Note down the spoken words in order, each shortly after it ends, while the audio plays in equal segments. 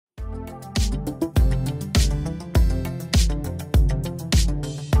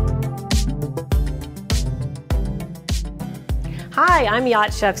Hi, I'm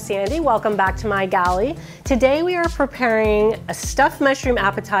Yacht Chef Sandy. Welcome back to my galley. Today we are preparing a stuffed mushroom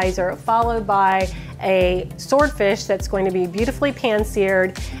appetizer followed by a swordfish that's going to be beautifully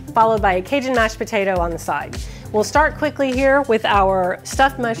pan-seared, followed by a Cajun mashed potato on the side. We'll start quickly here with our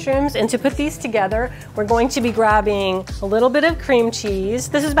stuffed mushrooms, and to put these together, we're going to be grabbing a little bit of cream cheese.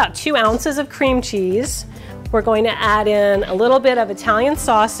 This is about 2 ounces of cream cheese. We're going to add in a little bit of Italian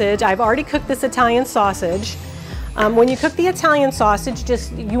sausage. I've already cooked this Italian sausage. When you cook the Italian sausage,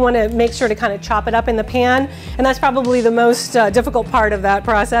 you want to make sure to kind of chop it up in the pan, and that's probably the most difficult part of that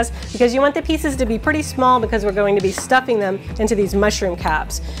process, because you want the pieces to be pretty small because we're going to be stuffing them into these mushroom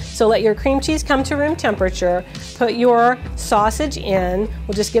caps. So let your cream cheese come to room temperature, put your sausage in,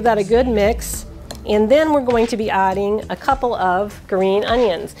 we'll just give that a good mix, and then we're going to be adding a couple of green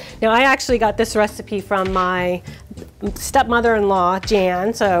onions. Now I actually got this recipe from my stepmother-in-law,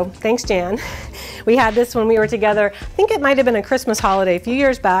 Jan, so thanks Jan. We had this when we were together. I think it might have been a Christmas holiday a few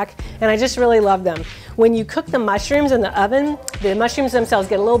years back, and I just really love them. When you cook the mushrooms in the oven, the mushrooms themselves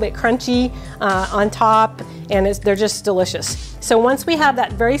get a little bit crunchy on top, and they're just delicious. So once we have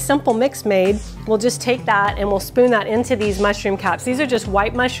that very simple mix made, we'll just take that and we'll spoon that into these mushroom caps. These are just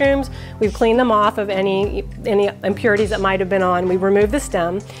white mushrooms. We've cleaned them off of any impurities that might have been on. We remove the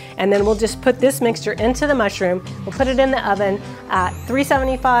stem, and then we'll just put this mixture into the mushroom. We'll put it in the oven at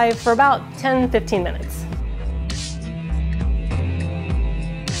 375 for about 10-15 minutes.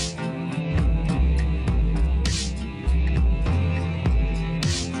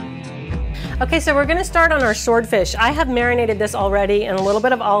 Okay, so we're gonna start on our swordfish. I have marinated this already in a little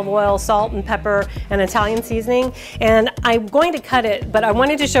bit of olive oil, salt and pepper, and Italian seasoning. And I'm going to cut it, but I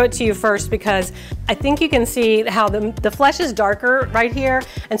wanted to show it to you first because I think you can see how the flesh is darker right here.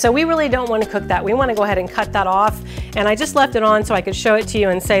 And so we really don't want to cook that. We want to go ahead and cut that off. And I just left it on so I could show it to you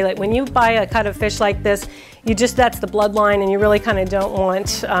and say, like, when you buy a cut of fish like this, that's the bloodline, and you really kind of don't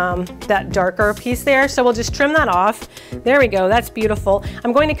want that darker piece there. So we'll just trim that off. There we go, that's beautiful.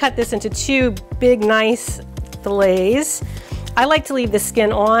 I'm going to cut this into 2 big, nice fillets. I like to leave the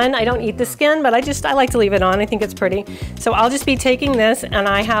skin on. I don't eat the skin, but I like to leave it on. I think it's pretty. So I'll just be taking this, and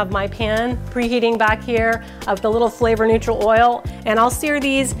I have my pan preheating back here of the little flavor neutral oil, and I'll sear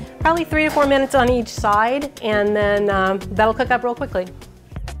these probably 3 to 4 minutes on each side, and then that'll cook up real quickly.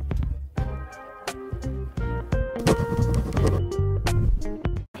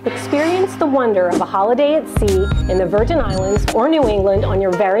 Experience the wonder of a holiday at sea in the Virgin Islands or New England on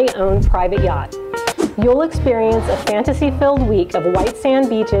your very own private yacht. You'll experience a fantasy-filled week of white sand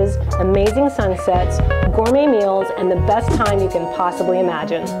beaches, amazing sunsets, gourmet meals, and the best time you can possibly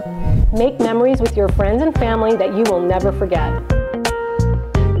imagine. Make memories with your friends and family that you will never forget.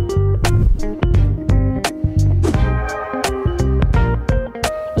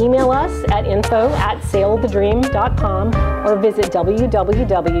 Email us at info@sailthedream.com or visit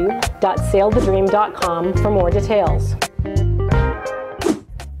www.sailthedream.com for more details.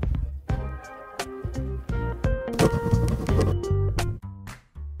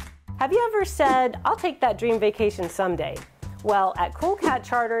 Have you ever said, "I'll take that dream vacation someday"? Well, at Cool Cat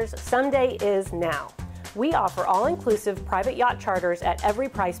Charters, someday is now. We offer all-inclusive private yacht charters at every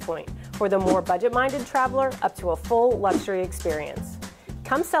price point, for the more budget-minded traveler up to a full luxury experience.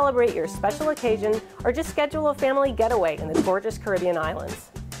 Come celebrate your special occasion or just schedule a family getaway in the gorgeous Caribbean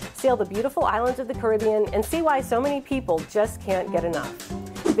islands. Sail the beautiful islands of the Caribbean and see why so many people just can't get enough.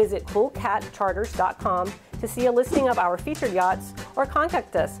 Visit coolcatcharters.com to see a listing of our featured yachts, or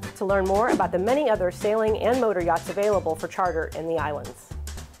contact us to learn more about the many other sailing and motor yachts available for charter in the islands.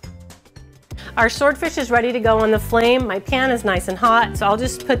 Our swordfish is ready to go on the flame. My pan is nice and hot, so I'll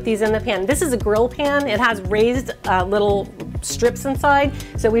just put these in the pan. This is a grill pan. It has raised little strips inside,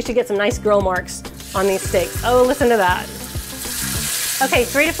 so we should get some nice grill marks on these steaks. Oh, listen to that. Okay,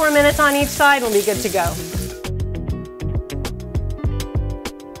 3 to 4 minutes on each side, we'll be good to go.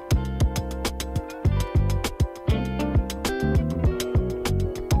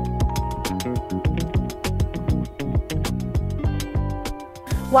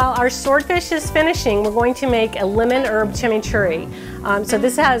 While our swordfish is finishing, we're going to make a lemon herb chimichurri. So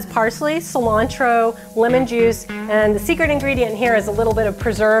this has parsley, cilantro, lemon juice, and the secret ingredient here is a little bit of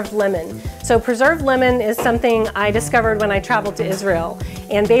preserved lemon. So preserved lemon is something I discovered when I traveled to Israel.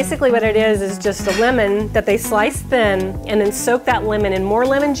 And basically what it is just a lemon that they slice thin and then soak that lemon in more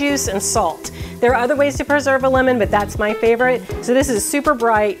lemon juice and salt. There are other ways to preserve a lemon, but that's my favorite. So this is super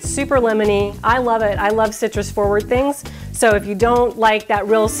bright, super lemony. I love it. I love citrus forward things. So if you don't like that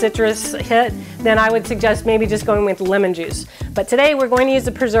real citrus hit, then I would suggest maybe just going with lemon juice. But today we're going to use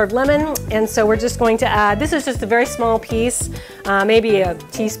the preserved lemon, and so we're just going to add, this is just a very small piece, maybe a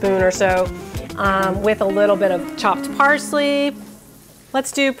teaspoon or so, with a little bit of chopped parsley,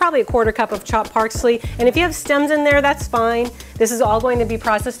 Let's do probably a 1/4 cup of chopped parsley. And if you have stems in there, that's fine. This is all going to be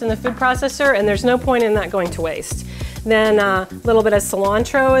processed in the food processor, and there's no point in that going to waste. Then a little bit of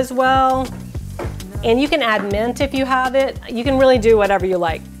cilantro as well. And you can add mint if you have it. You can really do whatever you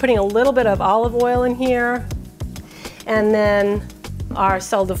like. Putting a little bit of olive oil in here. And then our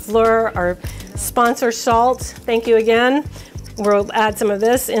sel de fleur, our sponsor salt. Thank you again. We'll add some of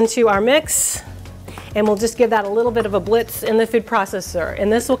this into our mix. And we'll just give that a little bit of a blitz in the food processor.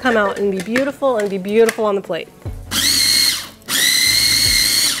 And this will come out and be beautiful on the plate.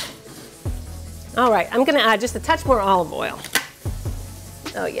 All right, I'm gonna add just a touch more olive oil.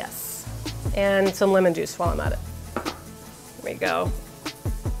 Oh yes. And some lemon juice while I'm at it. There we go.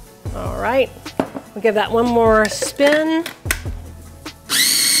 All right, we'll give that one more spin.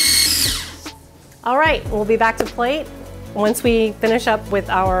 All right, we'll be back to plate once we finish up with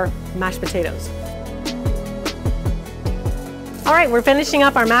our mashed potatoes. All right, we're finishing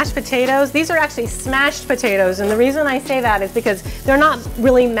up our mashed potatoes. These are actually smashed potatoes, and the reason I say that is because they're not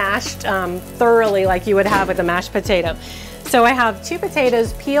really mashed thoroughly like you would have with a mashed potato. So I have 2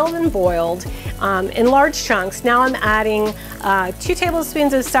 potatoes peeled and boiled in large chunks. Now I'm adding 2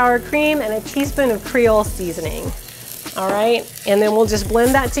 tablespoons of sour cream and a teaspoon of Creole seasoning. All right, and then we'll just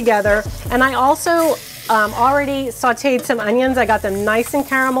blend that together. And I also already sauteed some onions. I got them nice and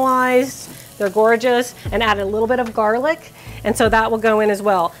caramelized. They're gorgeous, and added a little bit of garlic. And so that will go in as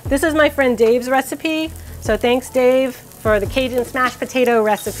well. This is my friend Dave's recipe. So thanks, Dave, for the Cajun Smashed Potato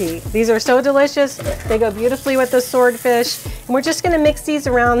recipe. These are so delicious. They go beautifully with the swordfish. And we're just gonna mix these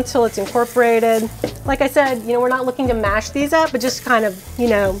around until it's incorporated. Like I said, we're not looking to mash these up, but just kind of,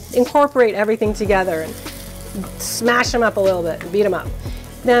 incorporate everything together and smash them up a little bit and beat them up.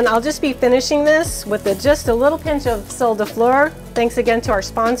 Then I'll just be finishing this with just a little pinch of sel de fleur. Thanks again to our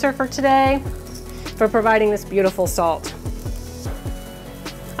sponsor for today for providing this beautiful salt.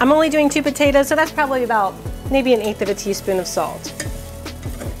 I'm only doing 2 potatoes, so that's probably about maybe 1/8 of a teaspoon of salt.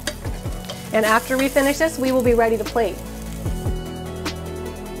 And after we finish this, we will be ready to plate.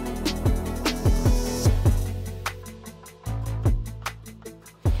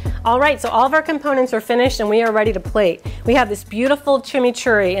 All right, so all of our components are finished and we are ready to plate. We have this beautiful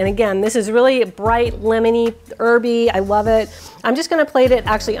chimichurri, and again, this is really bright, lemony, herby. I love it. I'm just gonna plate it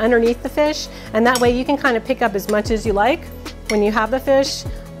actually underneath the fish, and that way you can kind of pick up as much as you like when you have the fish.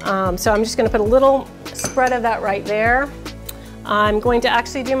 So I'm just gonna put a little spread of that right there. I'm going to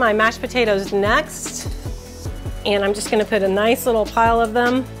actually do my mashed potatoes next, and I'm just gonna put a nice little pile of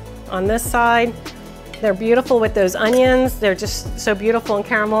them on this side. They're beautiful with those onions. They're just so beautiful and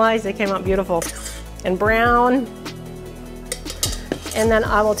caramelized. They came out beautiful and brown. And then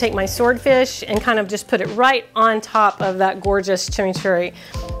I will take my swordfish and kind of just put it right on top of that gorgeous chimichurri.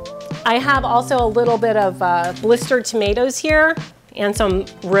 I have also a little bit of blistered tomatoes here and some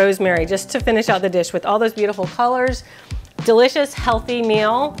rosemary just to finish out the dish with all those beautiful colors. Delicious, healthy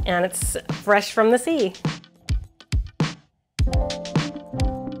meal, and it's fresh from the sea.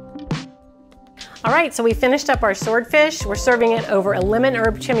 All right, so we finished up our swordfish. We're serving it over a lemon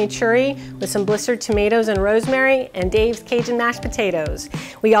herb chimichurri with some blistered tomatoes and rosemary and Dave's Cajun mashed potatoes.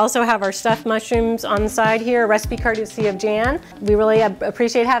 We also have our stuffed mushrooms on the side here, a recipe courtesy of Jan. We really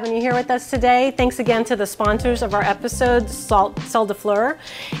appreciate having you here with us today. Thanks again to the sponsors of our episode, Sel de Fleur.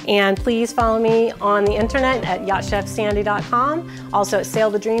 And please follow me on the internet at yachtchefsandy.com, also at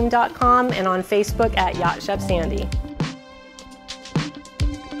sailthedream.com, and on Facebook at Yacht Chef Sandy.